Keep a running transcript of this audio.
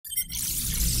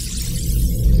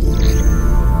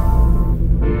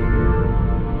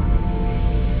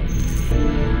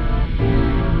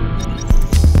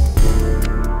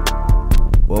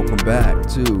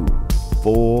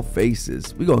Four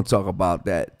Faces. We're going to talk about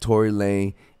that Tory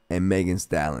Lanez and Megan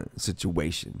Stallion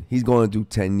situation. He's going to do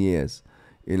 10 years.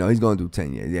 You know, he's going to do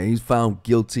 10 years. Yeah, he's found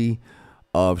guilty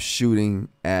of shooting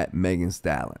at Megan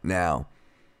Stallion. Now,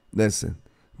 listen,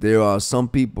 there are some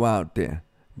people out there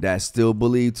that still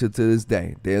believe to this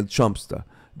day, they're Trumpster,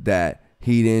 that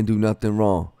he didn't do nothing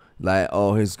wrong. Like,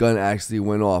 oh, his gun actually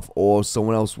went off, or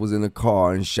someone else was in the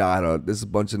car and shot her. This is a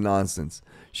bunch of nonsense.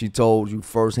 She told you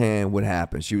firsthand what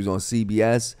happened. She was on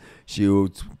CBS. She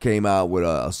came out with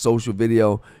a social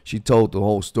video. She told the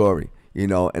whole story, you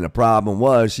know. And the problem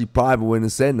was, she probably wouldn't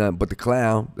have said nothing. But the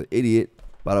clown, the idiot,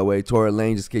 by the way, Tory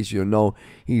Lanez, just in case you don't know,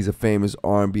 he's a famous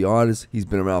R&B artist. He's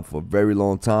been around for a very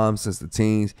long time, since the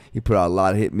teens. He put out a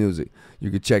lot of hit music.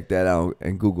 You can check that out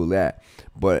and Google that.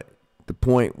 But the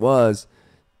point was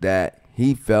that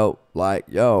he felt like,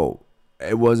 yo,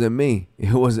 it wasn't me.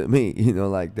 It wasn't me. You know,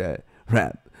 like that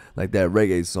rap, like that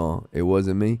reggae song. It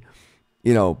wasn't me.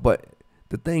 You know, but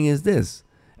the thing is this.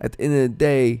 At the end of the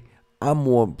day, I'm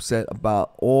more upset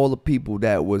about all the people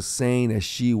that was saying that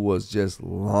she was just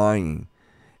lying.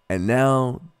 And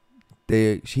now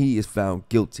he is found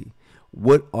guilty.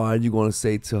 What are you going to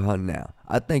say to her now?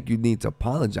 I think you need to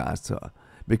apologize to her.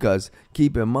 Because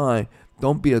keep in mind,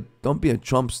 don't be a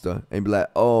Trumpster and be like,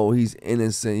 oh, he's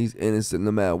innocent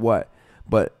no matter what.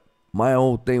 But my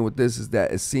whole thing with this is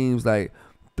that it seems like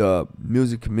the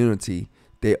music community,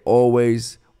 they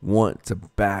always want to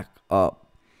back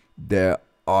up their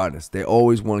artists. They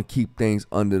always want to keep things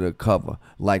under the cover,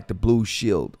 like the Blue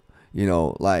Shield. You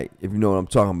know, like, if you know what I'm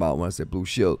talking about when I say Blue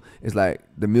Shield, it's like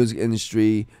the music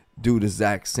industry do the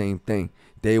exact same thing.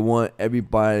 They want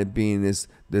everybody to be in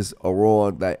this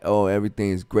aurora, like, oh,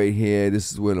 everything is great here.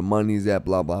 This is where the money's at,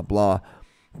 blah, blah, blah.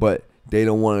 But they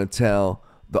don't want to tell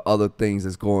the other things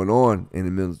that's going on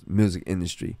in the music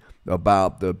industry,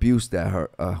 about the abuse that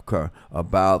occur,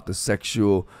 about the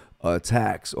sexual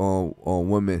attacks on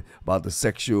women, about the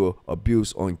sexual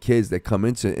abuse on kids that come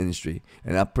into the industry.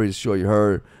 And I'm pretty sure you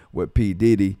heard with P.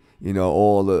 Diddy, you know,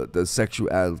 all the sexual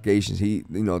allegations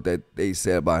that they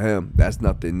said about him. That's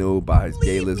nothing new about his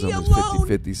gayism, his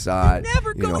 50-50 side,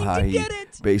 you know, how he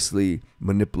basically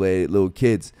manipulated little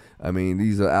kids. I mean,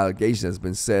 these are allegations that's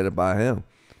been said about him.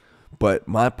 But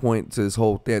my point to this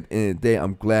whole thing, at the end of the day,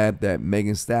 I'm glad that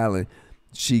Megan Stallion,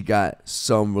 she got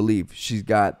some relief. She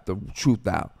got the truth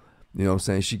out. You know what I'm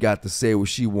saying? She got to say what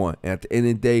she want. And at the end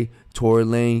of the day, Tory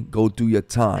Lanez, go do your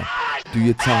time. Do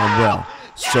your time well.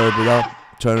 Serve it up,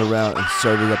 turn around, and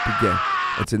serve it up again.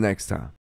 Until next time.